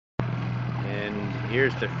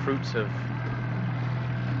Here's the fruits of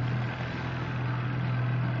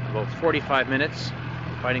about 45 minutes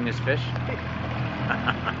fighting this fish.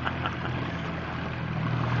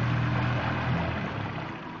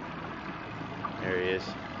 There he is.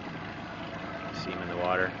 You see him in the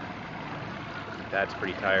water. Dad's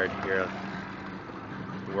pretty tired here.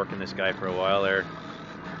 Been working this guy for a while there.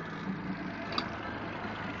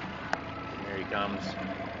 Here he comes.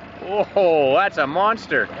 Oh, that's a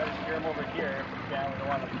monster. Gotta steer him over here. We don't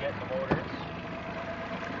want him to get in the motors.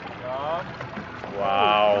 Good job.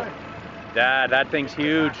 Wow. Dad, that thing's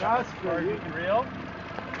huge. That's good. Reel.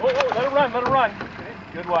 Oh, let it run, let it run. Okay.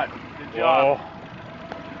 Good one. Good job. Whoa.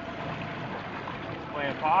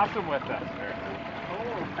 Playing possum with us there.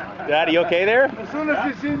 Oh. Dad, you okay there? As soon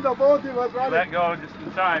as he seen the boat, he was running. Let go just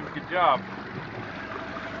in time. Good job.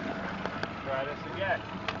 Try this again.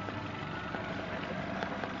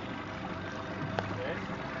 Okay.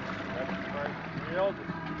 Reel.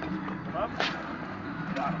 Come up.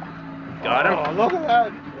 Got him. Got him? Oh, look at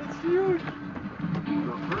that. It's huge.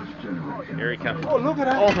 Here he comes. Oh, look at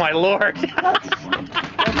that. Oh my lord.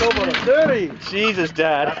 That's over a 30. Jesus,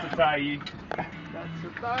 Dad. That's a tie. That's a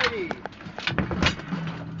tiny.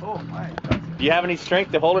 Oh my. Do you have any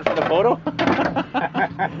strength to hold it for the photo?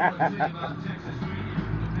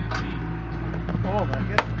 Oh my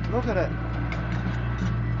goodness. Look at it.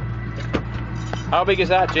 How big is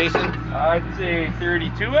that, Jason? I'd say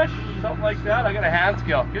 32-ish, something like that. I got a hand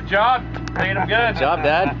skill. Good job. Playing him good. Good job,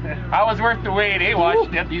 Dad. I was worth the wait, eh?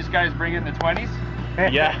 Watching it. These guys bring in the 20s.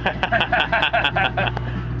 Yeah.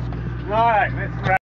 All right, let's